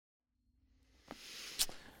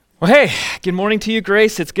Well, hey, good morning to you,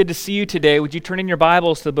 Grace. It's good to see you today. Would you turn in your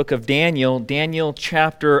Bibles to the book of Daniel, Daniel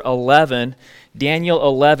chapter 11. Daniel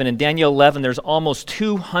 11. In Daniel 11, there's almost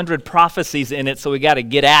 200 prophecies in it, so we got to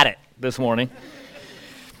get at it this morning.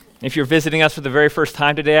 If you're visiting us for the very first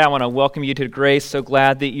time today, I want to welcome you to Grace. So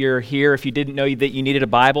glad that you're here. If you didn't know that you needed a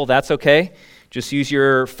Bible, that's okay. Just use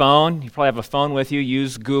your phone. You probably have a phone with you.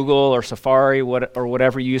 Use Google or Safari or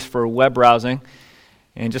whatever you use for web browsing.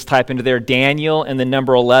 And just type into there Daniel and the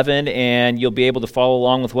number 11, and you'll be able to follow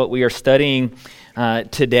along with what we are studying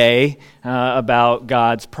today about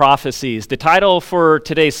God's prophecies. The title for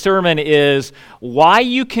today's sermon is Why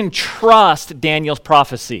You Can Trust Daniel's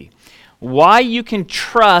Prophecy. Why you can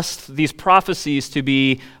trust these prophecies to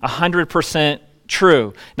be 100%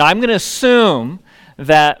 true. Now, I'm going to assume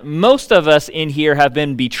that most of us in here have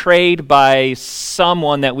been betrayed by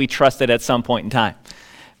someone that we trusted at some point in time.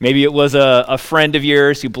 Maybe it was a friend of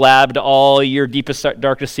yours who blabbed all your deepest,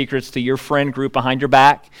 darkest secrets to your friend group behind your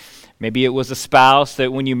back. Maybe it was a spouse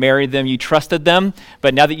that when you married them, you trusted them.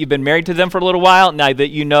 But now that you've been married to them for a little while, now that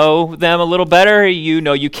you know them a little better, you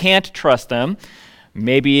know you can't trust them.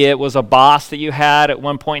 Maybe it was a boss that you had at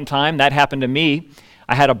one point in time. That happened to me.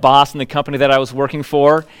 I had a boss in the company that I was working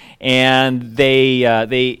for, and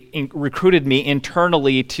they recruited me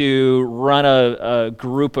internally to run a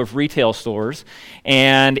group of retail stores,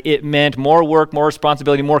 and it meant more work, more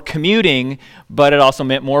responsibility, more commuting, but it also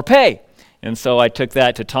meant more pay. And so I took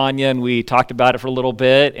that to Tanya, and we talked about it for a little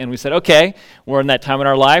bit, and we said, okay, we're in that time in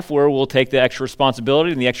our life where we'll take the extra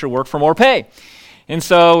responsibility and the extra work for more pay. And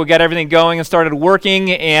so we got everything going and started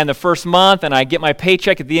working, and the first month, and I get my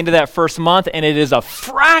paycheck at the end of that first month, and it is a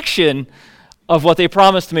fraction of what they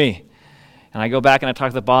promised me. And I go back and I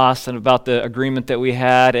talk to the boss and about the agreement that we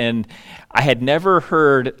had, and I had never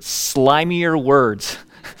heard slimier words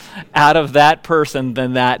out of that person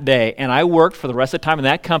than that day. And I worked for the rest of the time in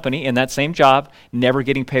that company, in that same job, never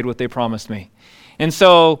getting paid what they promised me. And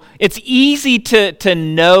so it's easy to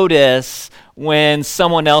notice when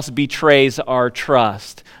someone else betrays our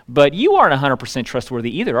trust. But you aren't 100%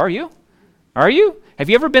 trustworthy either, are you? Are you? Have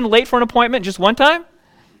you ever been late for an appointment just one time?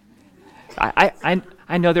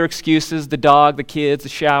 I know there are excuses, the dog, the kids, the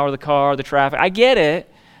shower, the car, the traffic. I get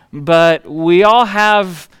it. But we all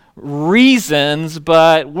have reasons,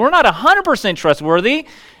 but we're not 100% trustworthy.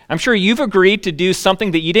 I'm sure you've agreed to do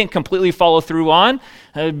something that you didn't completely follow through on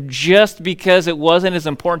just because it wasn't as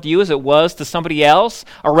important to you as it was to somebody else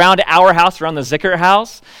around our house, around the Zickert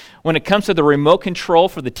house. When it comes to the remote control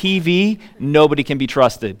for the TV, nobody can be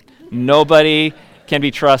trusted. Nobody can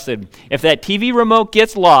be trusted. If that TV remote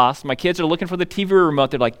gets lost, my kids are looking for the TV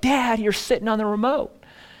remote. They're like, Dad, you're sitting on the remote.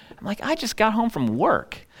 I'm like, I just got home from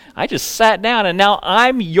work. I just sat down and now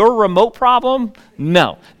I'm your remote problem?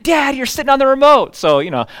 No. Dad, you're sitting on the remote. So,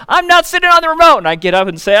 I'm not sitting on the remote. And I get up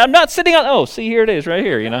and say, I'm not sitting on, see, here it is right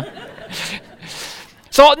here,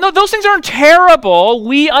 So, no, those things aren't terrible.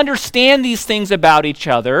 We understand these things about each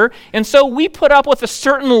other. And so we put up with a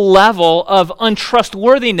certain level of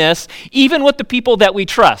untrustworthiness, even with the people that we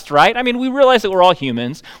trust, right? I mean, we realize that we're all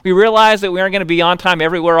humans. We realize that we aren't going to be on time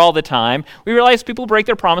everywhere all the time. We realize people break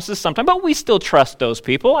their promises sometimes, but we still trust those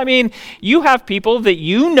people. I mean, you have people that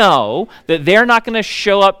you know that they're not going to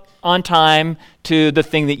show up on time to the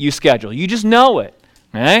thing that you schedule. You just know it.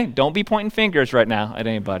 Okay? Don't be pointing fingers right now at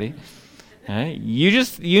anybody. Okay?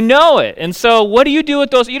 You know it. And so what do you do with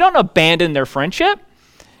those? You don't abandon their friendship.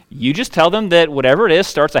 You just tell them that whatever it is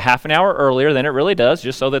starts a half an hour earlier than it really does,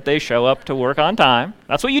 just so that they show up to work on time.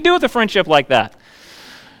 That's what you do with a friendship like that.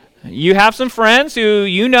 You have some friends who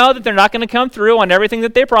you know that they're not going to come through on everything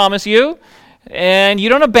that they promise you, and you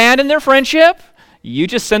don't abandon their friendship. You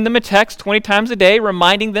just send them a text 20 times a day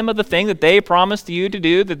reminding them of the thing that they promised you to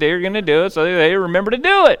do, that they're going to do it, so that they remember to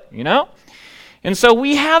do it, And so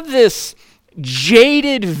we have this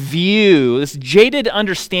jaded view, this jaded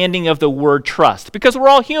understanding of the word trust, because we're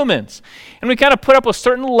all humans. And we kind of put up a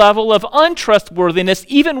certain level of untrustworthiness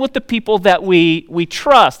even with the people that we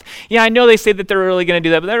trust. Yeah, I know they say that they're really going to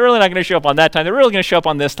do that, but they're really not going to show up on that time. They're really going to show up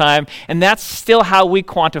on this time. And that's still how we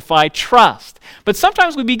quantify trust. But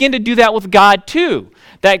sometimes we begin to do that with God too.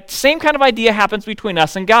 That same kind of idea happens between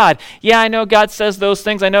us and God. Yeah, I know God says those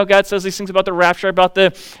things. I know God says these things about the rapture, about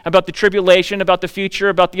the tribulation, about the future,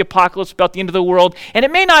 about the apocalypse, about the end of the world. And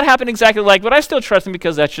it may not happen exactly like, but I still trust him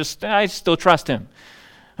because I still trust him.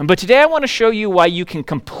 But today I want to show you why you can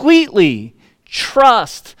completely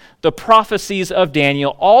trust the prophecies of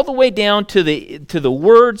Daniel all the way down to the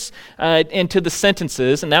words and to the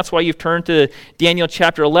sentences, and that's why you've turned to Daniel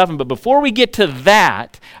chapter 11. But before we get to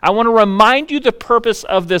that, I want to remind you the purpose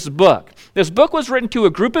of this book. This book was written to a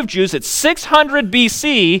group of Jews at 600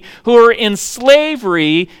 BC who were in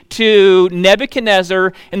slavery to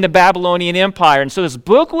Nebuchadnezzar and the Babylonian Empire. And so this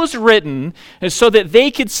book was written so that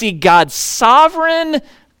they could see God's sovereign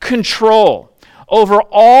control over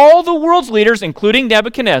all the world's leaders, including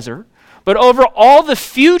Nebuchadnezzar, but over all the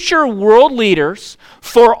future world leaders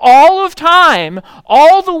for all of time,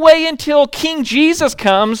 all the way until King Jesus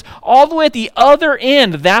comes, all the way at the other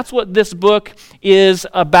end. That's what this book is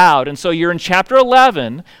about. And so you're in chapter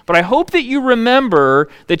 11, but I hope that you remember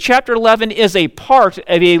that chapter 11 is a part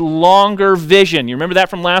of a longer vision. You remember that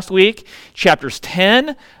from last week? Chapters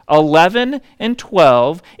 10, 11, and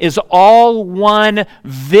 12 is all one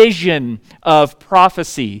vision of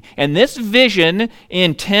prophecy. And this vision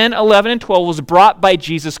in 10, 11, and 12 was brought by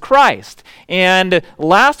Jesus Christ. And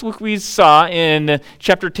last week we saw in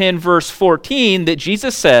chapter 10, verse 14, that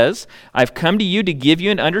Jesus says, I've come to you to give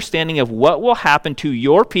you an understanding of what will happen to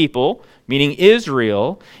your people, meaning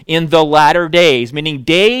Israel, in the latter days, meaning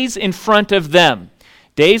days in front of them.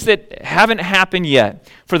 Days that haven't happened yet.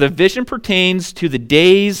 For the vision pertains to the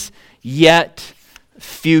days yet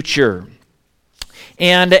future.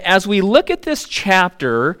 And as we look at this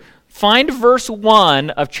chapter, find verse 1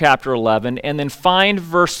 of chapter 11 and then find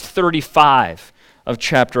verse 35 of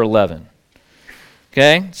chapter 11.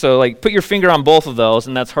 Okay? So put your finger on both of those,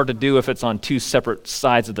 and that's hard to do if it's on two separate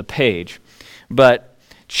sides of the page. But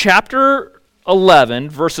chapter 11,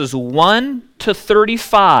 verses 1 to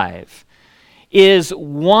 35 is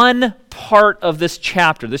one part of this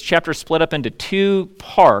chapter. This chapter is split up into two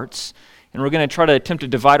parts, and we're going to try to attempt to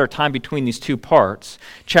divide our time between these two parts.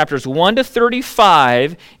 Chapters 1 to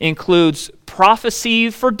 35 includes prophecy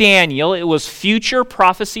for Daniel. It was future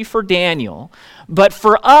prophecy for Daniel. But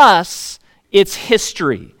for us, it's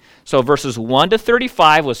history. So verses 1 to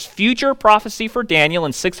 35 was future prophecy for Daniel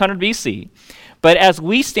in 600 BC. But as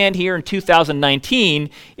we stand here in 2019,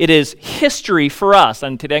 it is history for us.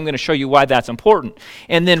 And today I'm going to show you why that's important.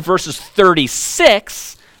 And then verses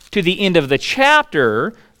 36 to the end of the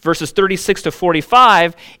chapter, verses 36 to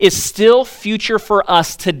 45, is still future for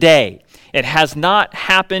us today. It has not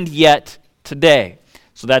happened yet today.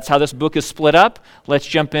 So that's how this book is split up. Let's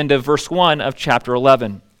jump into verse 1 of chapter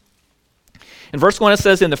 11. In verse 1 it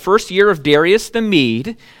says, in the first year of Darius the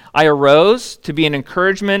Mede, I arose to be an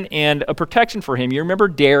encouragement and a protection for him. You remember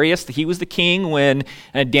Darius, he was the king when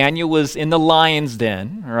Daniel was in the lion's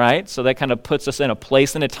den, right? So that kind of puts us in a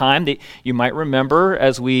place and a time that you might remember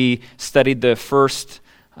as we studied the first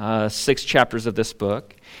 6 chapters of this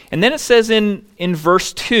book. And then it says in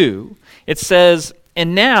verse 2, it says,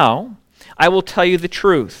 and now I will tell you the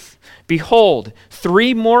truth. Behold,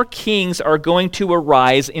 3 more kings are going to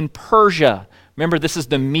arise in Persia. Remember, this is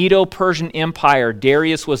the Medo-Persian Empire.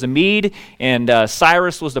 Darius was a Mede, and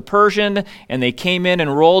Cyrus was the Persian, and they came in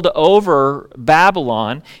and rolled over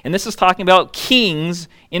Babylon. And this is talking about kings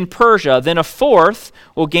in Persia. Then a 4th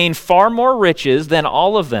will gain far more riches than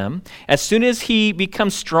all of them. As soon as he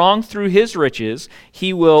becomes strong through his riches,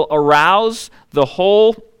 he will arouse the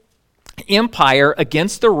whole empire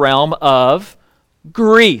against the realm of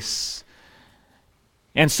Greece.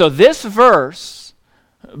 And so this verse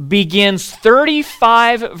begins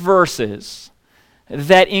 35 verses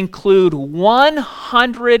that include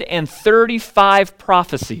 135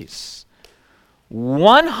 prophecies.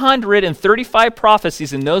 135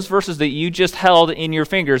 prophecies in those verses that you just held in your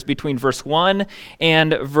fingers between verse 1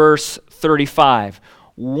 and verse 35.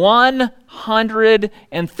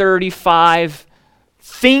 135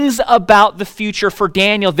 things about the future for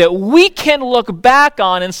Daniel that we can look back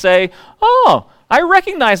on and say, oh, I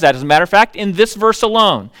recognize that. As a matter of fact, in this verse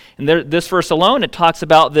alone, this verse alone, it talks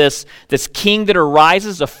about this king that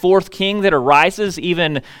arises, a 4th king that arises,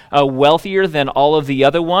 even wealthier than all of the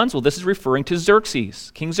other ones. Well, this is referring to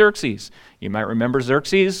Xerxes, King Xerxes. You might remember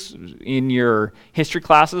Xerxes in your history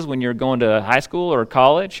classes when you're going to high school or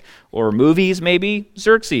college, or movies maybe,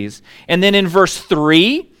 Xerxes. And then in verse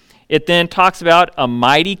 3, it then talks about a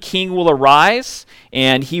mighty king will arise,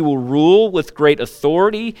 and he will rule with great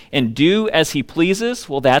authority and do as he pleases.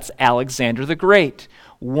 Well, that's Alexander the Great.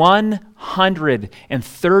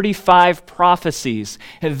 135 prophecies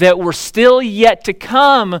that were still yet to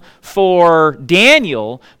come for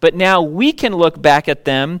Daniel, but now we can look back at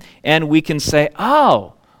them and we can say,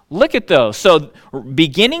 oh, Look at those. So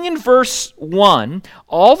beginning in verse 1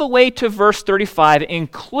 all the way to verse 35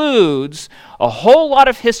 includes a whole lot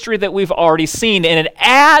of history that we've already seen, and it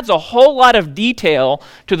adds a whole lot of detail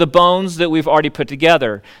to the bones that we've already put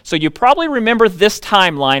together. So you probably remember this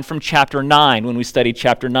timeline from chapter 9 when we studied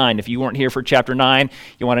chapter 9. If you weren't here for chapter 9,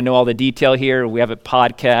 you want to know all the detail here, we have a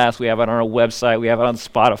podcast, we have it on our website, we have it on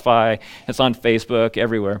Spotify, it's on Facebook,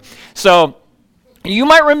 everywhere. So you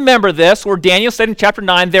might remember this, where Daniel said in chapter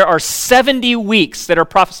 9, there are 70 weeks that are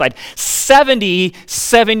prophesied, 70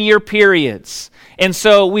 7-year periods. And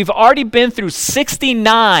so we've already been through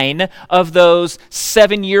 69 of those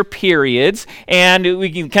 7-year periods, and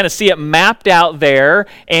we can kind of see it mapped out there.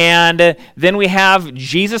 And then we have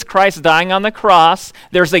Jesus Christ dying on the cross.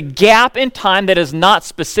 There's a gap in time that is not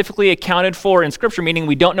specifically accounted for in Scripture, meaning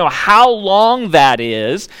we don't know how long that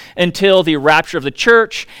is until the rapture of the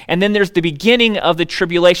church. And then there's the beginning of the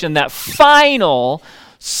tribulation, that final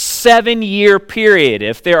 7-year period.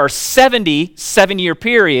 If there are 70 7-year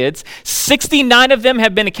periods, 69 of them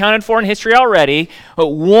have been accounted for in history already, but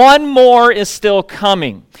one more is still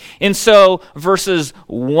coming. And so verses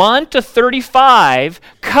 1 to 35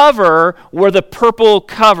 cover where the purple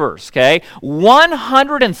covers, okay?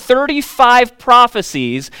 135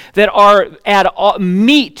 prophecies that are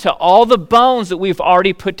meat to all the bones that we've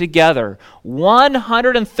already put together.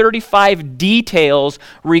 135 details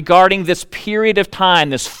regarding this period of time,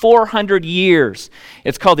 this 400 years.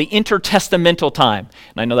 It's called the intertestamental time.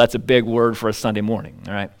 And I know that's a big word for a Sunday morning,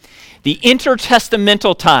 all right? The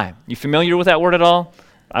intertestamental time. You familiar with that word at all?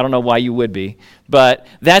 I don't know why you would be, but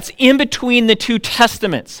that's in between the two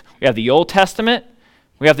testaments. We have the Old Testament,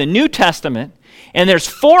 we have the New Testament, and there's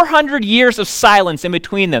 400 years of silence in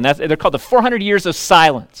between them. They're called the 400 years of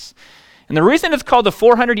silence. And the reason it's called the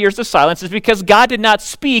 400 years of silence is because God did not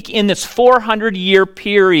speak in this 400-year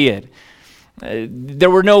period. There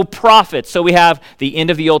were no prophets. So we have the end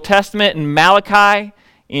of the Old Testament in Malachi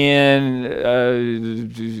in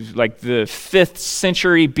like the 5th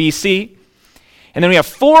century BC. And then we have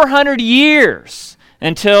 400 years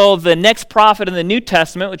until the next prophet in the New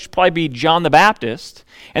Testament, which would probably be John the Baptist.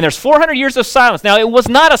 And there's 400 years of silence. Now, it was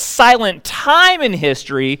not a silent time in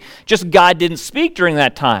history, just God didn't speak during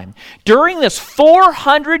that time. During this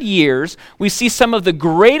 400 years, we see some of the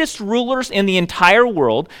greatest rulers in the entire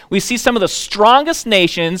world. We see some of the strongest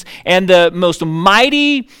nations and the most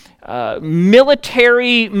mighty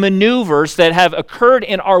military maneuvers that have occurred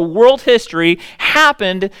in our world history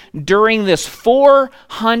happened during this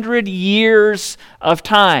 400 years of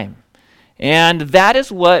time. And that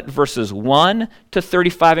is what verses 1 to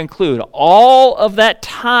 35 include. All of that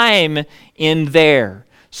time in there.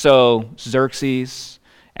 So Xerxes,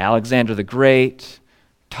 Alexander the Great,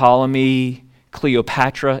 Ptolemy,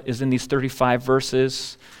 Cleopatra is in these 35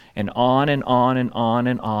 verses. And on and on and on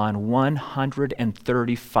and on,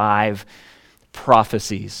 135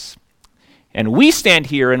 prophecies. And we stand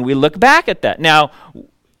here and we look back at that. Now,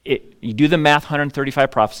 you do the math,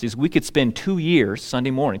 135 prophecies. We could spend 2 years,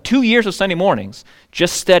 2 years of Sunday mornings,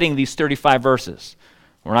 just studying these 35 verses.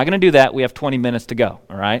 We're not going to do that. We have 20 minutes to go,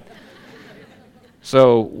 all right?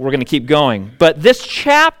 So we're going to keep going. But this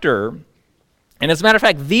chapter, and as a matter of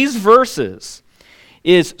fact, these verses,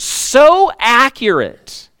 is so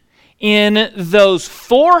accurate in those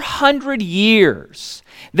 400 years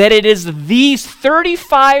that it is these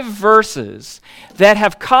 35 verses that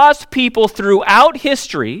have caused people throughout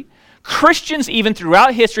history, Christians even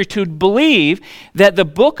throughout history, to believe that the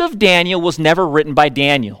book of Daniel was never written by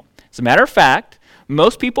Daniel. As a matter of fact,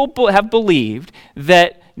 most people have believed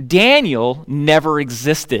that Daniel never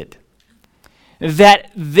existed. That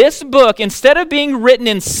this book, instead of being written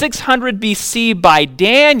in 600 BC by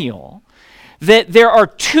Daniel, that there are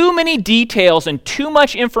too many details and too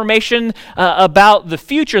much information about the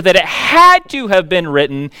future that it had to have been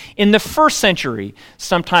written in the 1st century,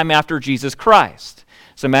 sometime after Jesus Christ.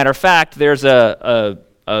 As a matter of fact, there's a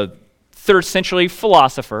 3rd century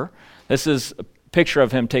philosopher. This is a picture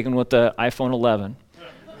of him taken with the iPhone 11.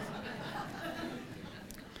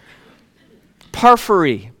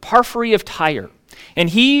 Porphyry of Tyre. And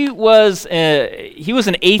he was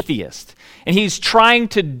an atheist. And he's trying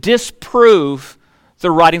to disprove the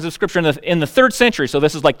writings of Scripture in the 3rd century. So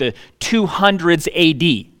this is like the 200s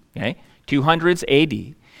AD, okay? 200s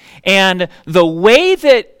AD. And the way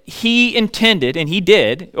that he intended, and he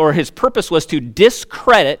did, or his purpose was to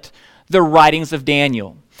discredit the writings of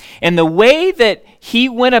Daniel. And the way that he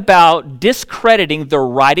went about discrediting the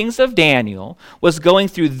writings of Daniel was going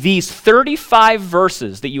through these 35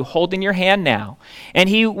 verses that you hold in your hand now, and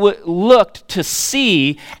he looked to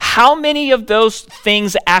see how many of those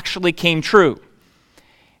things actually came true.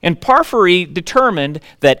 And Porphyry determined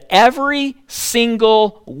that every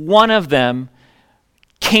single one of them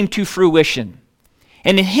came to fruition.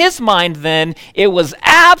 And in his mind then, it was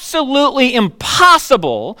absolutely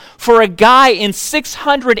impossible for a guy in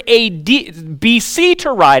 600 AD, BC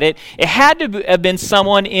to write it. It had to have been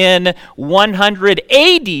someone in 100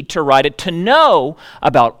 AD to write it, to know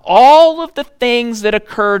about all of the things that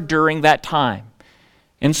occurred during that time.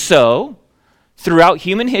 And so, throughout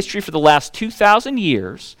human history for the last 2,000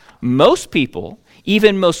 years, most people,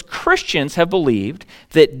 even most Christians, have believed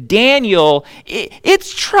that Daniel,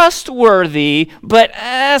 it's trustworthy, but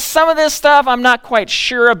some of this stuff I'm not quite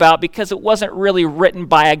sure about because it wasn't really written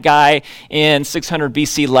by a guy in 600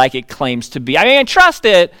 BC like it claims to be. I mean, I trust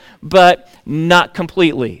it, but not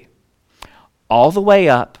completely. All the way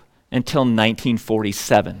up until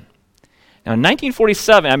 1947. Now, in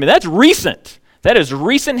 1947, I mean, that's recent. That is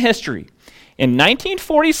recent history. In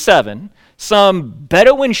 1947, some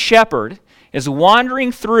Bedouin shepherd is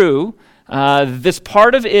wandering through this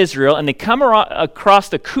part of Israel, and they come across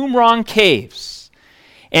the Qumran caves.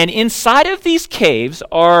 And inside of these caves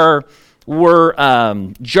were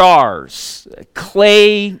jars,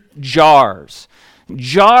 clay jars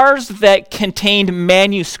that contained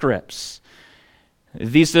manuscripts.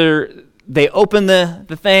 They open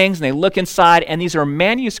the things, and they look inside, and these are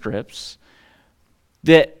manuscripts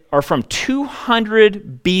that are from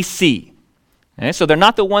 200 BC. Okay, so they're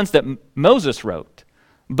not the ones that Moses wrote,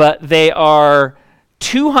 but they are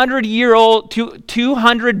 200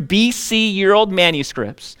 BC year old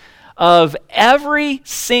manuscripts of every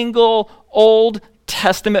single Old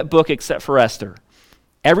Testament book except for Esther.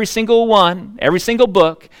 Every single one, every single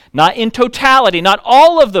book, not in totality, not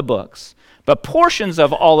all of the books, but portions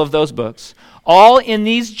of all of those books, all in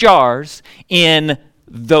these jars in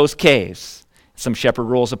those caves. Some shepherd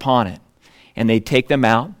rolls upon it, and they take them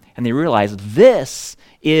out, and they realize this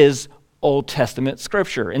is Old Testament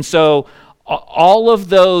scripture. And so all of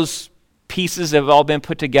those pieces have all been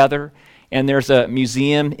put together, and there's a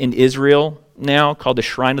museum in Israel now called the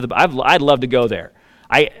Shrine of the Bible. I'd love to go there.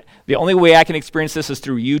 The only way I can experience this is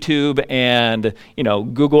through YouTube and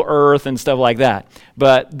Google Earth and stuff like that.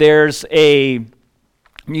 But there's a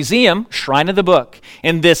museum, Shrine of the Book,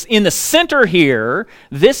 and this in the center here,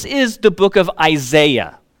 this is the book of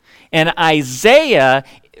Isaiah. And Isaiah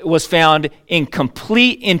was found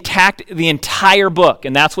intact, the entire book.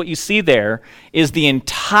 And that's what you see there, is the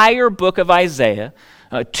entire book of Isaiah,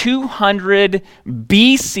 200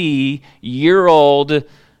 BC year-old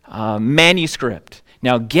manuscript.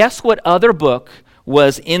 Now, guess what other book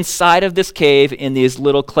was inside of this cave in these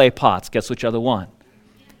little clay pots? Guess which other one?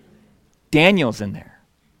 Daniel's in there.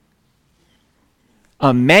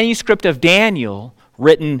 A manuscript of Daniel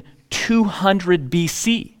written 200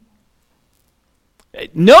 BC.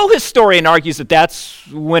 No historian argues that that's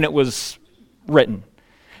when it was written.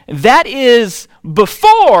 That is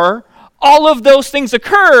before all of those things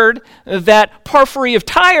occurred that Porphyry of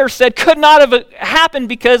Tyre said could not have happened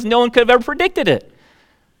because no one could have ever predicted it.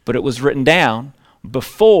 But it was written down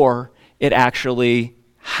before it actually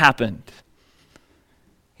happened.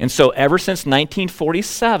 And so ever since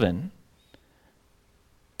 1947,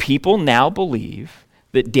 people now believe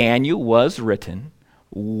that Daniel was written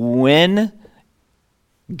when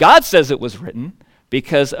God says it was written,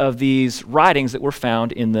 because of these writings that were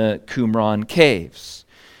found in the Qumran caves.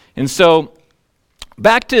 And so,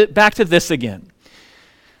 back to this again.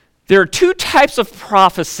 There are two types of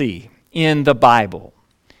prophecy in the Bible.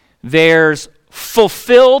 There's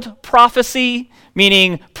fulfilled prophecy,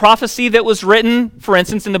 meaning prophecy that was written, for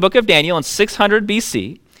instance, in the book of Daniel in 600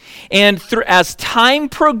 BC. And as time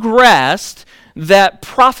progressed, that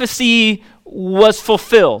prophecy was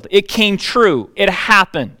fulfilled. It came true. It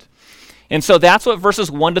happened. And so that's what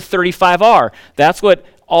verses 1 to 35 are. That's what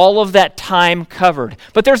all of that time covered.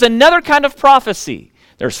 But there's another kind of prophecy.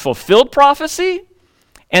 There's fulfilled prophecy,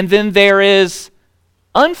 and then there is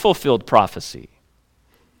unfulfilled prophecy.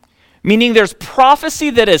 Meaning there's prophecy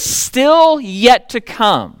that is still yet to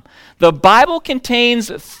come. The Bible contains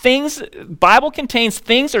things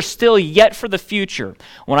are still yet for the future.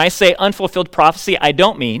 When I say unfulfilled prophecy, I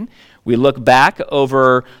don't mean we look back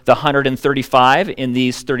over the 135 in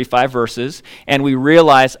these 35 verses, and we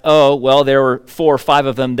realize, there were 4 or 5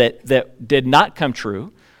 of them that did not come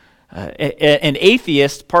true. An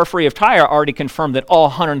atheist, Porphyry of Tyre, already confirmed that all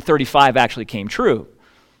 135 actually came true.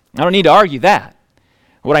 I don't need to argue that.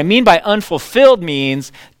 What I mean by unfulfilled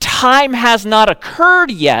means time has not occurred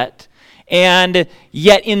yet, and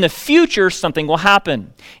yet in the future something will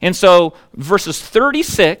happen. And so verses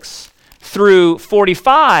 36 through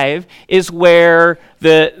 45 is where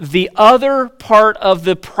the other part of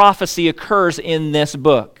the prophecy occurs in this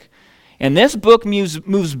book. And this book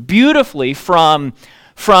moves beautifully from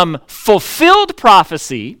fulfilled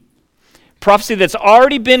prophecy that's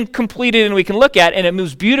already been completed and we can look at, and it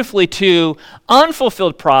moves beautifully to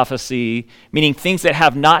unfulfilled prophecy, meaning things that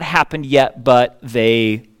have not happened yet, but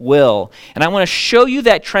they will. And I want to show you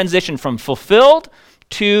that transition from fulfilled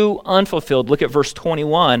to unfulfilled. Look at verse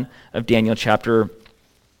 21 of Daniel chapter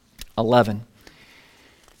 11.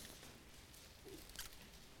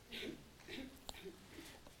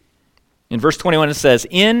 In verse 21 it says,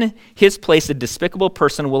 "In his place a despicable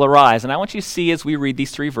person will arise." And I want you to see as we read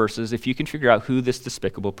these three verses if you can figure out who this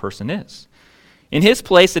despicable person is. "In his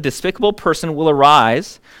place a despicable person will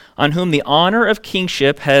arise, on whom the honor of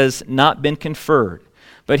kingship has not been conferred.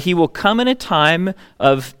 But he will come in a time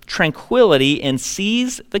of tranquility and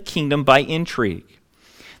seize the kingdom by intrigue.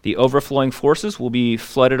 The overflowing forces will be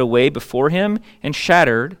flooded away before him and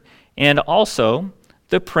shattered, and also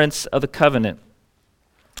the prince of the covenant.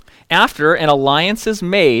 After an alliance is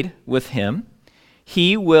made with him,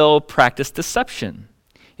 he will practice deception,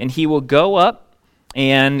 and he will go up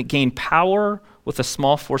and gain power with a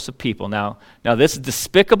small force of people." Now this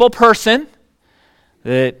despicable person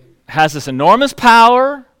that has this enormous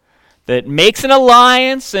power, that makes an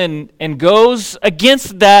alliance and goes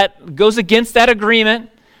against that agreement,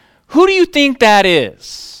 who do you think that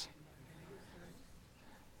is?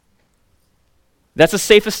 That's a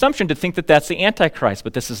safe assumption to think that that's the Antichrist,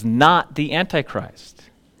 but this is not the Antichrist.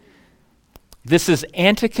 This is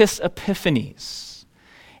Antiochus Epiphanes.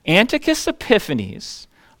 Antiochus Epiphanes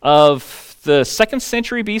of the 2nd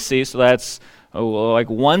century BC, so that's like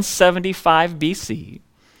 175 BC,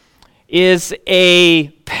 is a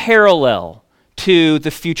parallel to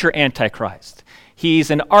the future Antichrist.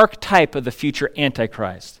 He's an archetype of the future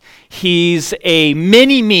Antichrist. He's a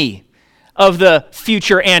mini-me of the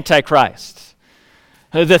future Antichrist.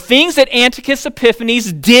 The things that Antiochus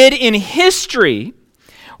Epiphanes did in history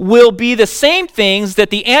will be the same things that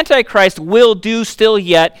the Antichrist will do still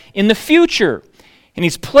yet in the future. And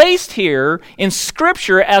he's placed here in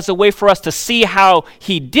Scripture as a way for us to see how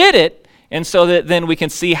he did it, and so that then we can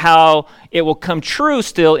see how it will come true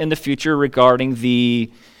still in the future regarding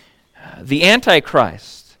the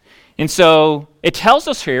Antichrist. And so it tells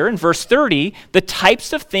us here in verse 30 the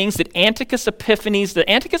types of things that Antiochus Epiphanes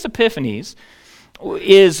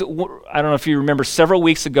is, I don't know if you remember several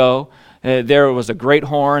weeks ago, there was a great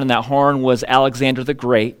horn, and that horn was Alexander the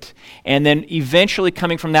Great. And then eventually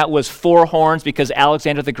coming from that was 4 horns because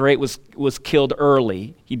Alexander the Great was killed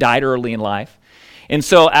early. He died early in life. And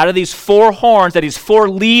so out of these 4 horns, that is 4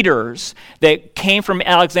 leaders that came from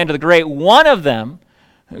Alexander the Great, one of them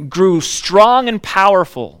grew strong and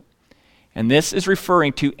powerful. And this is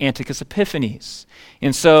referring to Antiochus Epiphanes.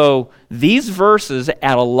 And so these verses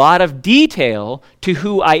add a lot of detail to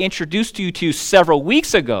who I introduced you to several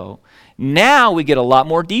weeks ago. Now we get a lot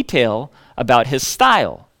more detail about his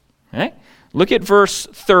style. Okay? Look at verse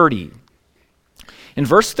 30. In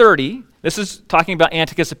verse 30, this is talking about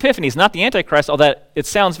Antiochus Epiphanes, not the Antichrist, although it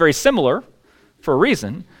sounds very similar for a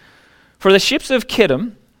reason. "For the ships of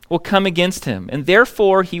Kittim will come against him, and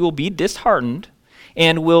therefore he will be disheartened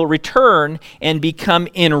and will return and become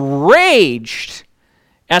enraged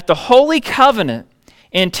at the holy covenant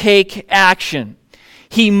and take action."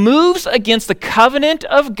 He moves against the covenant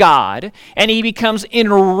of God, and he becomes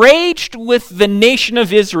enraged with the nation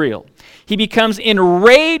of Israel. He becomes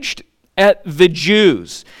enraged at the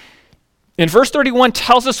Jews. And verse 31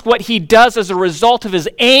 tells us what he does as a result of his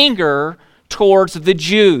anger towards the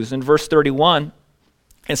Jews. In verse 31,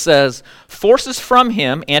 it says, "Forces from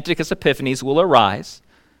him, Antiochus Epiphanes, will arise,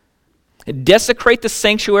 desecrate the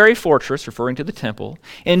sanctuary fortress," referring to the temple,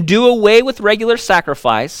 "and do away with regular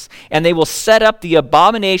sacrifice, and they will set up the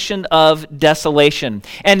abomination of desolation."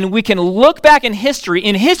 And we can look back in history.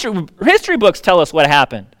 History books tell us what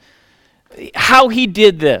happened, how he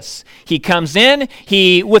did this. He comes in,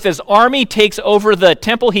 he, with his army, takes over the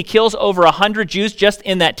temple. He kills over 100 Jews just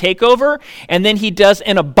in that takeover, and then he does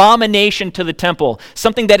an abomination to the temple,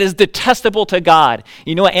 something that is detestable to God.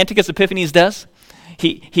 You know what Antiochus Epiphanes does?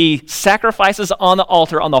 He sacrifices on the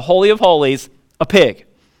altar, on the Holy of Holies, a pig.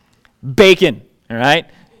 Bacon, all right?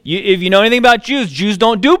 If you know anything about Jews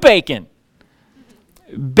don't do bacon.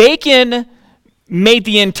 Bacon made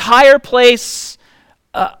the entire place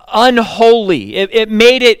unholy.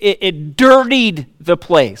 It dirtied the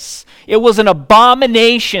place. It was an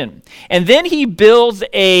abomination. And then he builds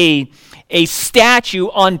a a statue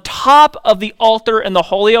on top of the altar in the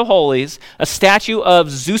Holy of Holies. A statue of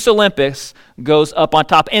Zeus Olympus goes up on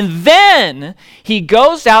top. And then he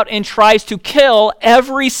goes out and tries to kill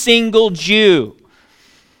every single Jew.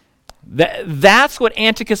 That's what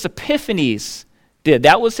Antiochus Epiphanes did.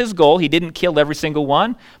 That was his goal. He didn't kill every single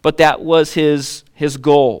one, but that was his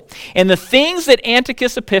goal. And the things that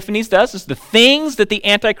Antiochus Epiphanes does is the things that the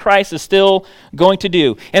Antichrist is still going to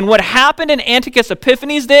do. And what happened in Antiochus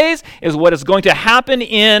Epiphanes' days is what is going to happen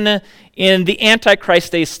in the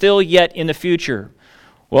Antichrist days still yet in the future.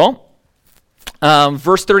 Well,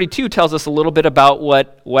 verse 32 tells us a little bit about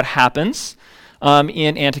what happens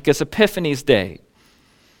in Antiochus Epiphanes' day.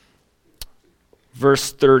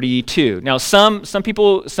 Verse 32. Now, some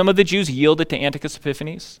people, some of the Jews yielded to Antiochus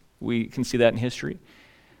Epiphanes. We can see that in history.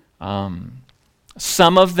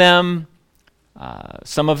 Some of them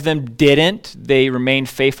didn't. They remained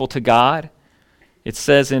faithful to God. It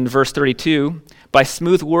says in verse 32, by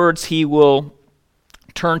smooth words he will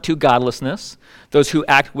turn to godlessness, those who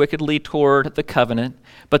act wickedly toward the covenant.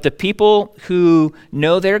 But the people who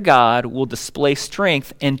know their God will display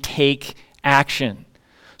strength and take action.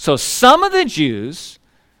 So some of the Jews,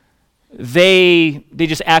 they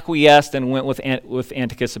just acquiesced and went with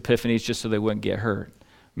Antiochus Epiphanes just so they wouldn't get hurt.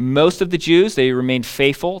 Most of the Jews, they remained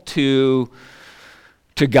faithful to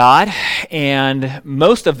God, and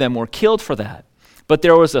most of them were killed for that. But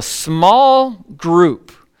there was a small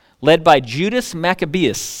group led by Judas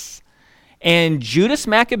Maccabeus. And Judas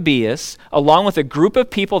Maccabeus, along with a group of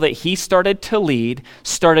people that he started to lead,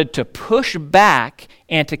 started to push back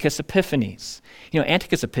Antiochus Epiphanes. You know,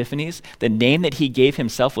 Antiochus Epiphanes, the name that he gave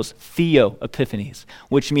himself was Theo Epiphanes,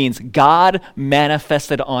 which means God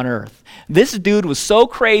manifested on earth. This dude was so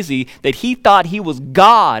crazy that he thought he was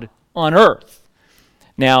God on earth.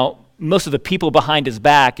 Now, most of the people behind his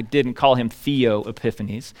back didn't call him Theo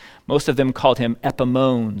Epiphanes. Most of them called him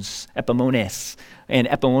Epimanes. And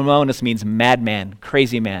Epimanes means madman,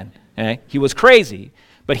 crazy man. Okay? He was crazy,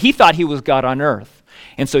 but he thought he was God on earth.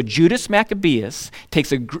 And so Judas Maccabeus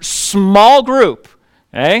takes a small group,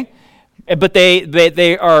 okay? But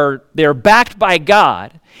they're backed by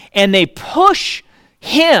God, and they push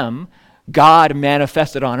him, God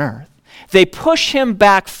manifested on earth. They push him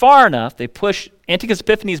back far enough, they push Antiochus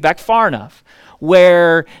Epiphanes back far enough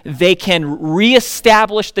where they can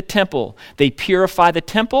reestablish the temple. They purify the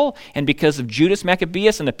temple, and because of Judas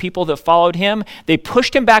Maccabeus and the people that followed him, they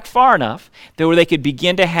pushed him back far enough that where they could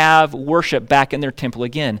begin to have worship back in their temple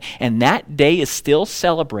again. And that day is still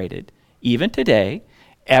celebrated, even today,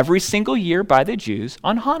 every single year by the Jews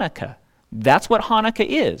on Hanukkah. That's what Hanukkah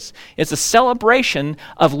is. It's a celebration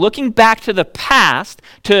of looking back to the past,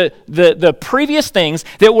 to the previous things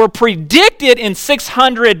that were predicted in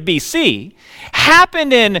 600 BC,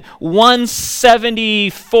 happened in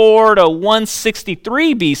 174 to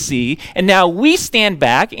 163 BC, and now we stand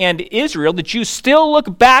back, and Israel, the Jews, still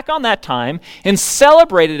look back on that time and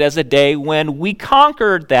celebrate it as a day when we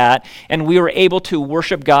conquered that and we were able to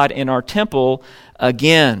worship God in our temple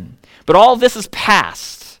again. But all this is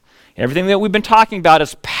past. Everything that we've been talking about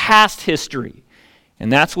is past history.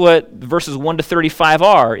 And that's what verses 1 to 35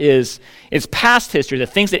 are, is past history. The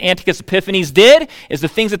things that Antiochus Epiphanes did is the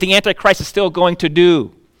things that the Antichrist is still going to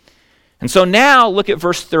do. And so now look at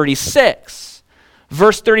verse 36.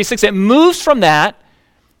 Verse 36, it moves from that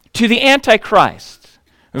to the Antichrist.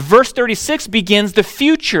 Verse 36 begins the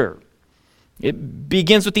future. It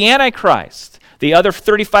begins with the Antichrist. The other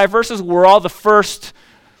 35 verses were all the first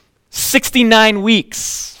 69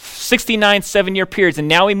 weeks. 69 7-year periods, and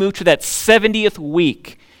now we move to that 70th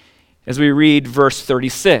week as we read verse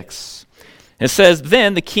 36. It says,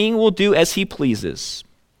 then the king will do as he pleases,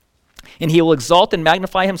 and he will exalt and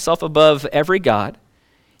magnify himself above every god,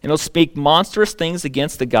 and he'll speak monstrous things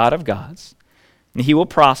against the God of gods, and he will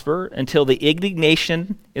prosper until the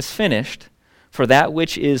indignation is finished, for that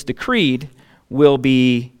which is decreed will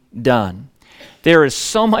be done. There is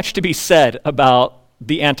so much to be said about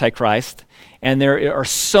the Antichrist. And there are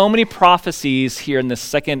so many prophecies here in the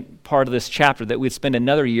second part of this chapter that we'd spend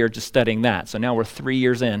another year just studying that. So now we're 3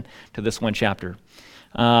 years in to this one chapter.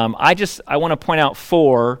 I want to point out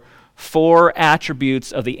four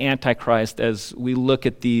attributes of the Antichrist as we look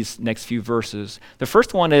at these next few verses. The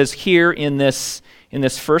first one is here in this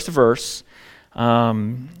first verse,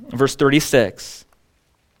 verse 36.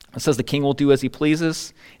 It says, the king will do as he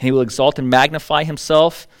pleases, and he will exalt and magnify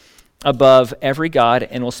himself above every god,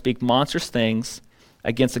 and will speak monstrous things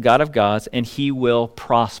against the God of gods, and he will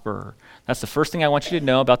prosper. That's the first thing I want you to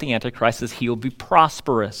know about the Antichrist, is he will be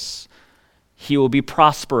prosperous. He will be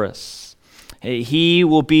prosperous. He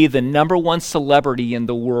will be the number one celebrity in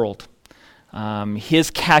the world.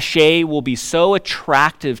 His cachet will be so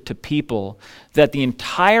attractive to people that the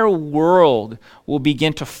entire world will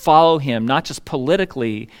begin to follow him, not just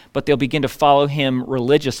politically, but they'll begin to follow him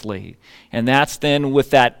religiously. And that's then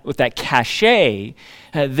with that cachet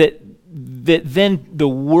that then the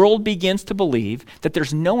world begins to believe that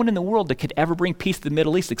there's no one in the world that could ever bring peace to the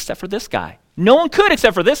Middle East except for this guy. No one could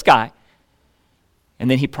except for this guy.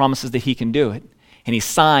 And then he promises that he can do it. And he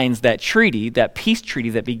signs that treaty, that peace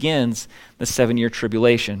treaty that begins the 7-year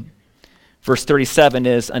tribulation. Verse 37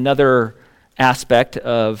 is another aspect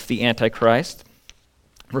of the Antichrist.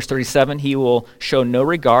 Verse 37, he will show no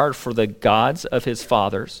regard for the gods of his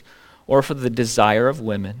fathers or for the desire of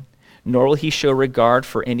women, nor will he show regard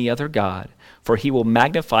for any other god, for he will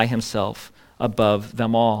magnify himself above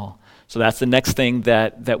them all. So that's the next thing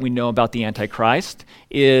that we know about the Antichrist,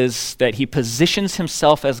 is that he positions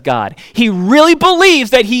himself as God. He really believes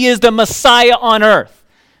that he is the Messiah on earth.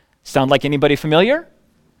 Sound like anybody familiar?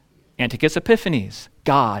 Antiochus Epiphanes,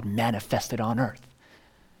 God manifested on earth.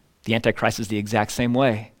 The Antichrist is the exact same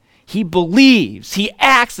way. He believes, he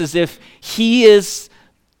acts as if he is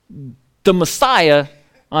the Messiah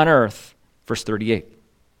on earth. Verse 38.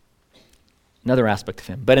 Another aspect of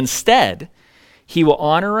him. But instead, he will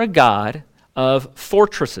honor a God of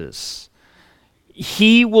fortresses.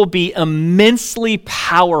 He will be immensely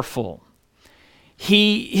powerful.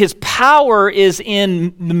 His power is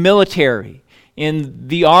in the military, in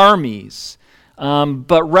the armies.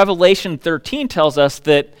 But Revelation 13 tells us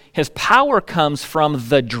that his power comes from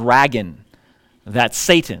the dragon, that's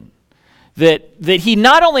Satan. That he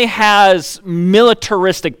not only has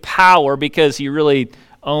militaristic power because he really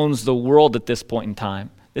owns the world at this point in time.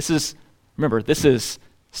 Remember, this is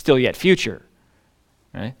still yet future.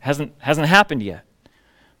 Right? Hasn't happened yet.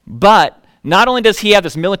 But not only does he have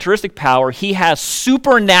this militaristic power, he has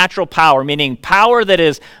supernatural power, meaning power that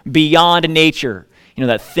is beyond nature. You know,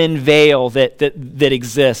 that thin veil that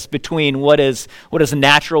exists between what is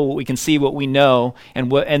natural, what we can see, what we know,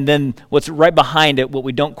 and then what's right behind it, what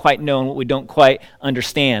we don't quite know and what we don't quite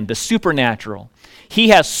understand, the supernatural. He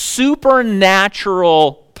has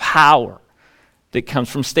supernatural power that comes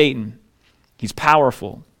from Satan. He's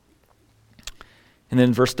powerful. And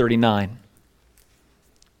then verse 39.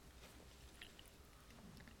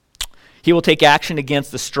 He will take action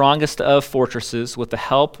against the strongest of fortresses with the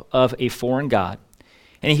help of a foreign god,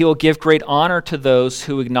 and he will give great honor to those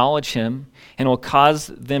who acknowledge him, and will cause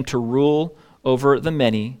them to rule over the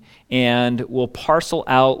many, and will parcel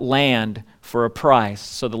out land for a price.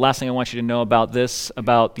 So the last thing I want you to know about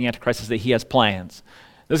the Antichrist, is that he has plans.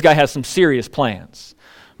 This guy has some serious plans.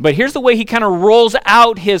 But here's the way he kind of rolls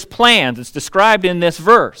out his plans. It's described in this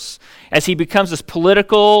verse. As he becomes this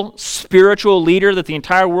political, spiritual leader that the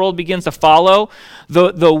entire world begins to follow,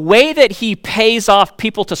 the way that he pays off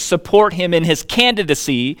people to support him in his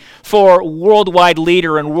candidacy for worldwide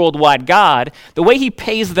leader and worldwide God, the way he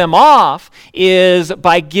pays them off is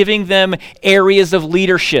by giving them areas of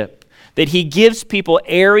leadership, that he gives people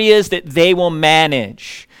areas that they will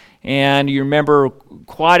manage. And you remember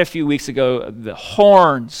quite a few weeks ago, the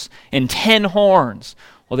horns and 10 horns.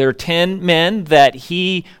 Well, there are 10 men that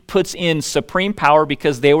he puts in supreme power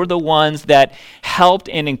because they were the ones that helped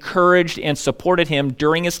and encouraged and supported him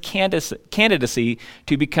during his candidacy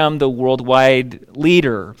to become the worldwide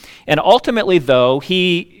leader. And ultimately, though,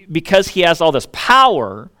 because he has all this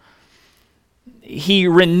power, he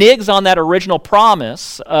reneges on that original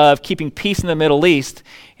promise of keeping peace in the Middle East,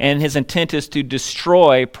 and his intent is to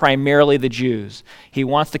destroy primarily the Jews. He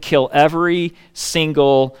wants to kill every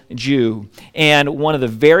single Jew. And one of the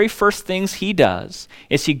very first things he does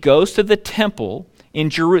is he goes to the temple in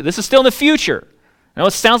Jerusalem. This is still in the future. I know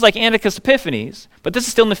it sounds like Antiochus Epiphanes, but this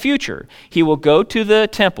is still in the future. He will go to the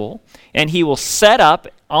temple, and he will set up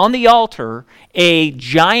on the altar a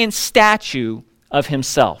giant statue of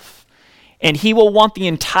himself. And he will want the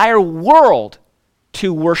entire world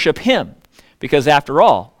to worship him. Because after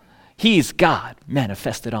all, he's God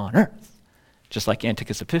manifested on earth, just like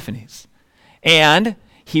Antiochus Epiphanes. And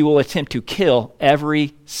he will attempt to kill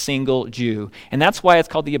every single Jew. And that's why it's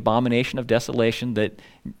called the abomination of desolation,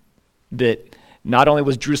 that not only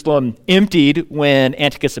was Jerusalem emptied when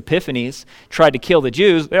Antiochus Epiphanes tried to kill the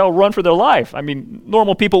Jews, they all run for their life. I mean,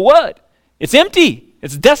 normal people would. It's empty.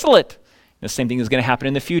 It's desolate. The same thing is going to happen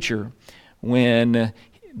in the future. When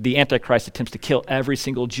the Antichrist attempts to kill every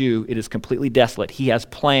single Jew, it is completely desolate. He has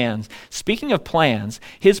plans. Speaking of plans,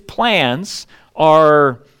 his plans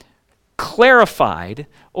are clarified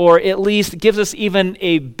or at least gives us even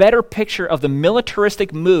a better picture of the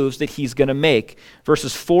militaristic moves that he's going to make.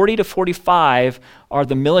 Verses 40 to 45 are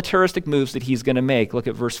the militaristic moves that he's going to make. Look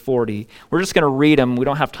at verse 40. We're just going to read them. We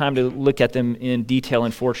don't have time to look at them in detail,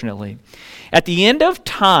 unfortunately. At the end of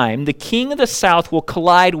time, the king of the south will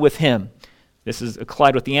collide with him. This is a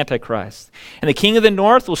collide with the Antichrist. And the king of the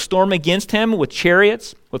north will storm against him with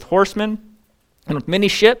chariots, with horsemen, and with many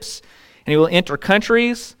ships. And he will enter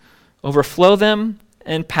countries, overflow them,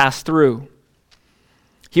 and pass through.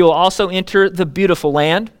 He will also enter the beautiful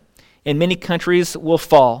land, and many countries will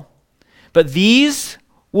fall. But these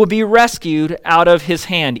will be rescued out of his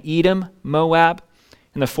hand, Edom, Moab,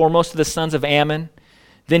 and the foremost of the sons of Ammon.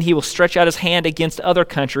 Then he will stretch out his hand against other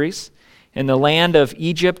countries, and the land of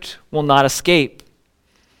Egypt will not escape.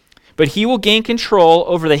 But he will gain control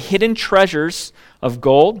over the hidden treasures of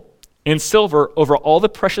gold and silver, over all the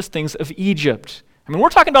precious things of Egypt. I mean, we're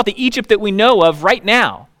talking about the Egypt that we know of right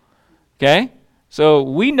now, okay? So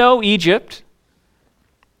we know Egypt,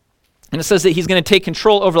 and it says that he's going to take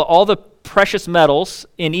control over all the precious metals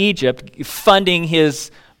in Egypt, funding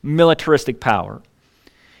his militaristic power.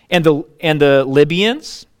 And the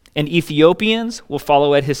Libyans and Ethiopians will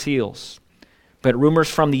follow at his heels. But rumors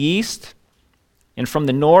from the east and from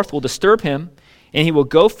the north will disturb him, and he will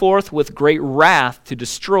go forth with great wrath to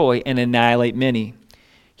destroy and annihilate many.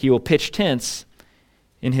 He will pitch tents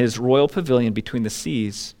in his royal pavilion between the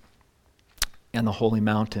seas and the holy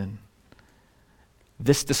mountain.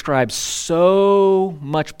 This describes so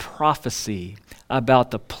much prophecy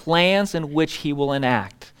about the plans in which he will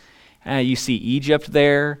enact. You see Egypt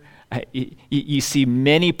there. You see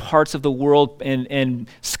many parts of the world, and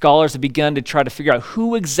scholars have begun to try to figure out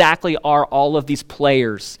who exactly are all of these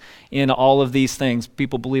players in all of these things.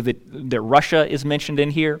 People believe that Russia is mentioned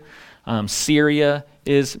in here. Syria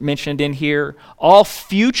is mentioned in here. All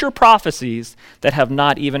future prophecies that have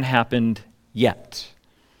not even happened yet.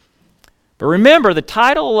 But remember, the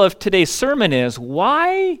title of today's sermon is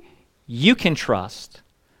Why You Can Trust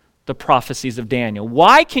the Prophecies of Daniel.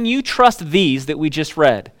 Why can you trust these that we just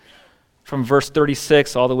read from verse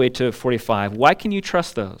 36 all the way to 45? Why can you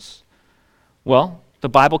trust those? Well, the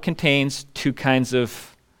Bible contains two kinds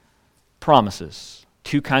of promises,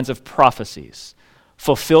 two kinds of prophecies.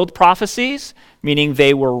 Fulfilled prophecies, meaning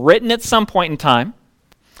they were written at some point in time,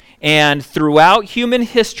 and throughout human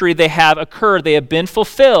history they have occurred, they have been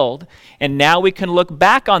fulfilled, and now we can look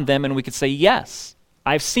back on them and we can say, yes,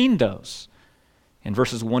 I've seen those. In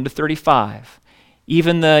verses 1 to 35,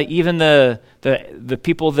 even the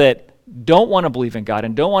people that don't want to believe in God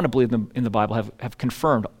and don't want to believe in the Bible have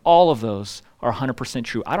confirmed all of those are 100%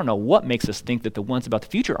 true. I don't know what makes us think that the ones about the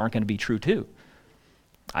future aren't going to be true too.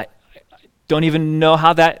 I don't even know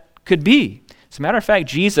how that could be. As a matter of fact,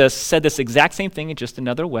 Jesus said this exact same thing in just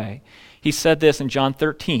another way. He said this in John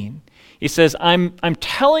 13. He says, I'm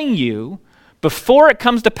telling you before it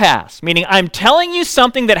comes to pass, meaning I'm telling you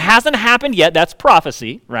something that hasn't happened yet. That's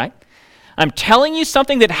prophecy, right? I'm telling you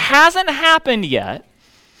something that hasn't happened yet,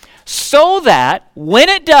 so that when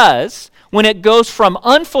it does, when it goes from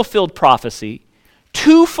unfulfilled prophecy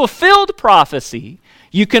to fulfilled prophecy,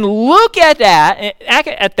 you can look at that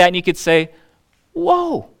and you could say,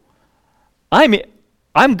 whoa,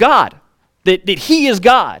 I'm God, that he is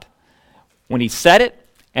God. When he said it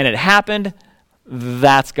and it happened,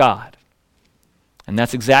 that's God. And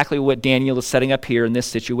that's exactly what Daniel is setting up here in this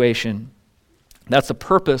situation. That's the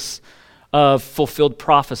purpose of fulfilled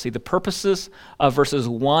prophecy. The purposes of verses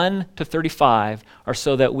 1 to 35 are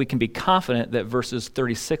so that we can be confident that verses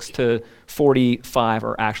 36 to 45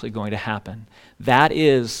 are actually going to happen. That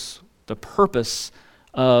is the purpose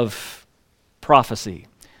of prophecy.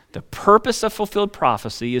 The purpose of fulfilled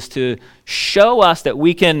prophecy is to show us that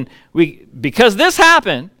because this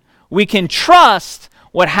happened, we can trust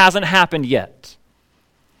what hasn't happened yet.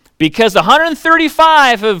 Because the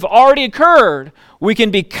 135 have already occurred, we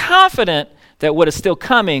can be confident that what is still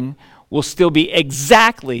coming will still be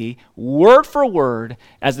exactly word for word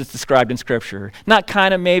as it's described in Scripture. Not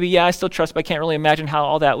kind of maybe, yeah, I still trust, but I can't really imagine how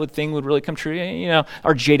all that thing would really come true.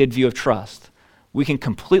 Our jaded view of trust. We can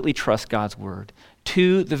completely trust God's word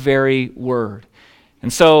to the very word.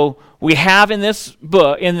 And so we have in this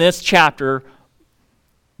book, in this chapter,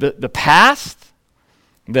 the past,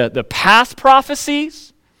 the past prophecies.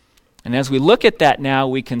 And as we look at that now,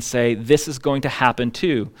 we can say this is going to happen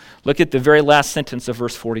too. Look at the very last sentence of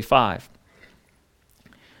verse 45.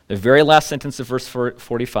 The very last sentence of verse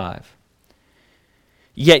 45.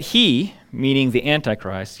 Yet he, meaning the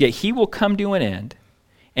Antichrist, yet he will come to an end,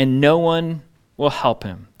 and no one will help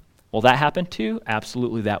him. Will that happen too?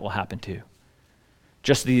 Absolutely, that will happen too.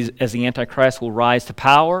 Just as the Antichrist will rise to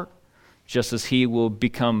power, just as he will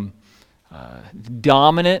become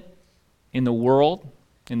dominant in the world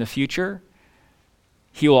in the future,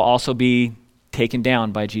 he will also be taken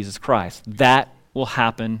down by Jesus Christ. That will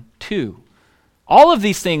happen too. All of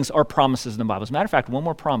these things are promises in the Bible. As a matter of fact, one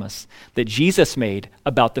more promise that Jesus made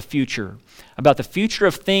about the future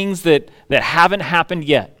of things that haven't happened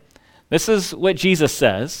yet. This is what Jesus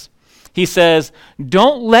says. He says,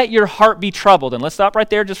 don't let your heart be troubled. And let's stop right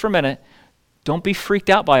there just for a minute. Don't be freaked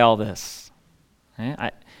out by all this.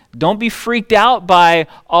 Okay? Don't be freaked out by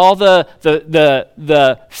all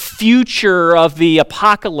the future of the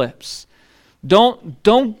apocalypse.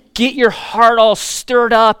 Don't get your heart all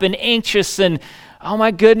stirred up and anxious and, oh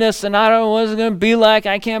my goodness, and I don't know what it's going to be like.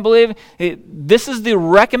 I can't believe it. This is the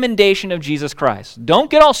recommendation of Jesus Christ.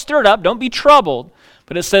 Don't get all stirred up. Don't be troubled.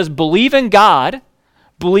 But it says, believe in God.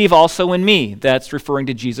 Believe also in me. That's referring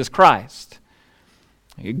to Jesus Christ.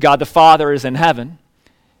 God the Father is in heaven,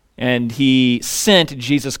 and he sent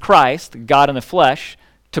Jesus Christ, God in the flesh,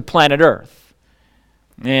 to planet Earth.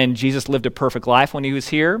 And Jesus lived a perfect life when he was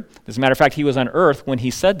here. As a matter of fact, he was on earth when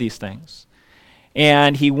he said these things.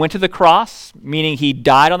 And he went to the cross, meaning he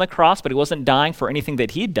died on the cross, but he wasn't dying for anything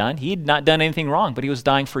that he'd done. He had not done anything wrong, but he was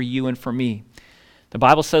dying for you and for me. The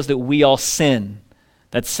Bible says that we all sin,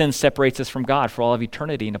 that sin separates us from God for all of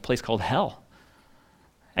eternity in a place called hell.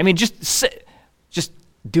 I mean, just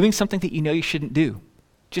doing something that you know you shouldn't do.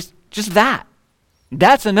 Just that.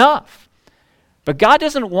 That's enough. But God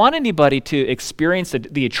doesn't want anybody to experience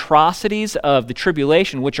the atrocities of the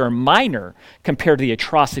tribulation, which are minor compared to the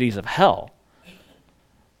atrocities of hell.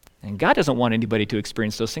 And God doesn't want anybody to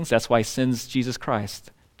experience those things. That's why he sends Jesus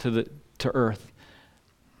Christ to earth.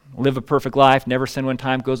 Live a perfect life, never sin one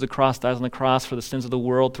time, goes to the cross, dies on the cross for the sins of the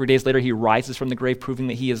world. 3 days later, he rises from the grave, proving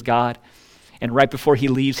that he is God. And right before he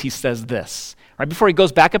leaves, he says this. Right before he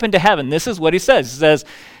goes back up into heaven, this is what he says. He says,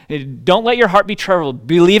 don't let your heart be troubled.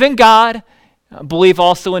 Believe in God, believe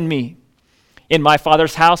also in me. In my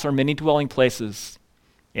Father's house are many dwelling places.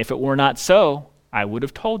 If it were not so, I would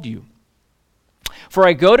have told you. For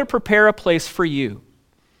I go to prepare a place for you.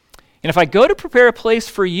 And if I go to prepare a place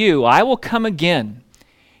for you, I will come again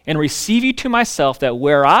and receive you to myself, that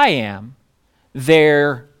where I am,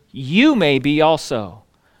 there you may be also.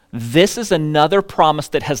 This is another promise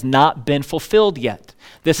that has not been fulfilled yet.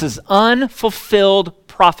 This is unfulfilled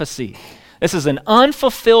prophecy. This is an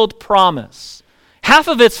unfulfilled promise. Half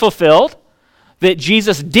of it's fulfilled, that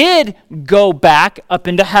Jesus did go back up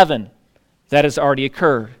into heaven. That has already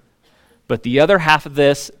occurred. But the other half of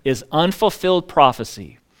this is unfulfilled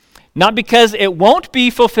prophecy. Not because it won't be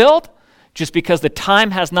fulfilled, just because the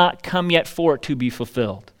time has not come yet for it to be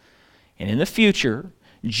fulfilled. And in the future,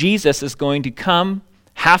 Jesus is going to come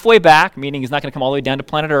halfway back, meaning he's not going to come all the way down to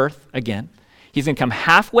planet Earth again. He's going to come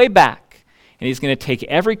halfway back, and he's going to take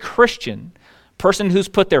every Christian, person who's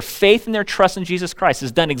put their faith and their trust in Jesus Christ,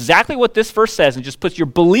 has done exactly what this verse says, and just puts your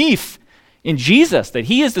belief in Jesus, that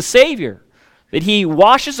he is the Savior, that he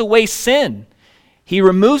washes away sin. He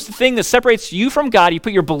removes the thing that separates you from God. You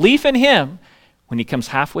put your belief in him. When he comes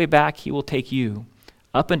halfway back, he will take you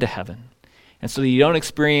up into heaven. And so that you don't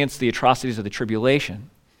experience the atrocities of the tribulation.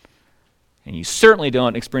 And you certainly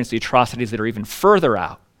don't experience the atrocities that are even further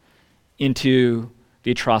out into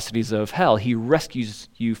the atrocities of hell. He rescues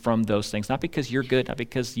you from those things, not because you're good, not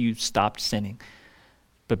because you stopped sinning,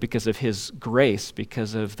 but because of his grace,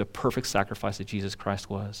 because of the perfect sacrifice that Jesus Christ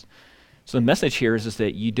was. So the message here is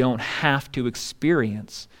that you don't have to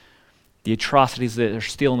experience the atrocities that are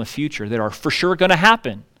still in the future, that are for sure going to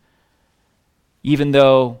happen, even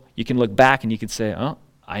though you can look back and you can say, oh,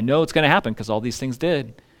 I know it's going to happen because all these things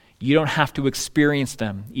did. You don't have to experience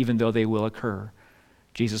them, even though they will occur.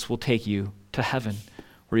 Jesus will take you to heaven,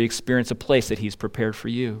 where you experience a place that he's prepared for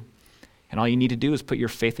you. And all you need to do is put your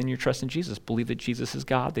faith and your trust in Jesus. Believe that Jesus is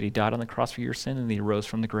God, that he died on the cross for your sin, and that he rose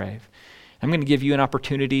from the grave. I'm going to give you an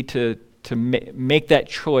opportunity to make that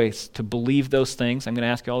choice, to believe those things. I'm going to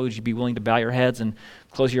ask you all, would you be willing to bow your heads and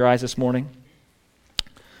close your eyes this morning?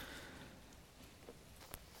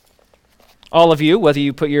 All of you, whether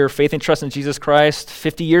you put your faith and trust in Jesus Christ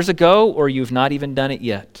 50 years ago or you've not even done it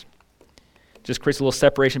yet, just creates a little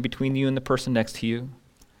separation between you and the person next to you.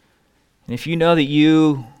 And if you know that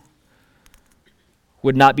you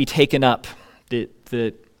would not be taken up,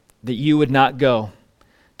 that you would not go,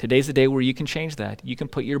 today's the day where you can change that. You can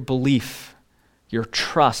put your belief, your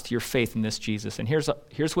trust, your faith in this Jesus. And here's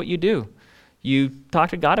what you do. You talk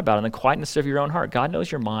to God about it in the quietness of your own heart. God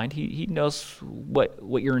knows your mind. He knows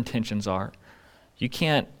what your intentions are. You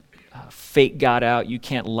can't fake God out. You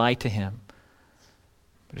can't lie to him.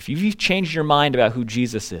 But if you've changed your mind about who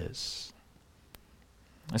Jesus is,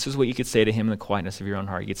 This is what you could say to him in the quietness of your own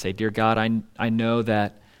heart. You could say, "Dear God, I know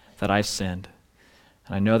that I've sinned.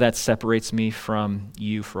 And I know that separates me from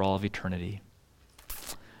you for all of eternity.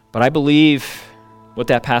 But I believe what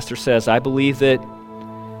that pastor says. I believe that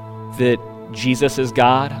Jesus is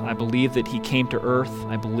God. I believe that he came to earth.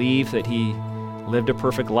 I believe that he lived a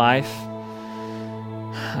perfect life.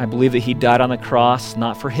 I believe that he died on the cross,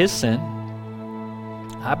 not for his sin.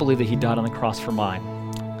 I believe that he died on the cross for mine.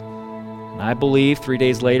 And I believe 3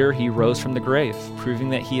 days later he rose from the grave, proving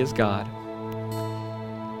that he is God.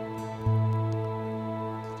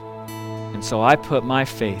 And so I put my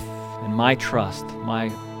faith and my trust, my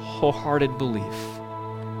wholehearted belief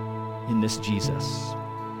in this Jesus.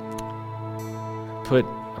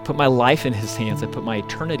 I put my life in his hands. I put my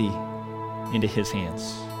eternity into his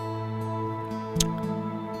hands."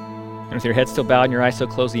 And with your head still bowed and your eyes still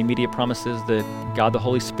closed, the immediate promise is that God the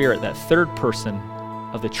Holy Spirit, that third person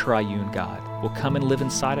of the triune God, will come and live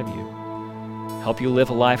inside of you, help you live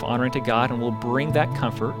a life honoring to God, and will bring that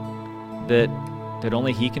comfort that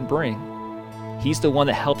only he can bring. He's the one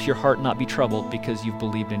that helps your heart not be troubled because you've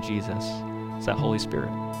believed in Jesus. It's that Holy Spirit.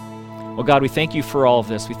 Well, God, we thank you for all of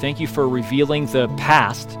this. We thank you for revealing the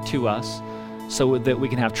past to us so that we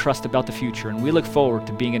can have trust about the future. And we look forward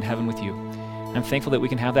to being in heaven with you. I'm thankful that we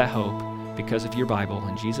can have that hope because of your Bible.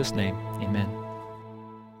 In Jesus' name, amen.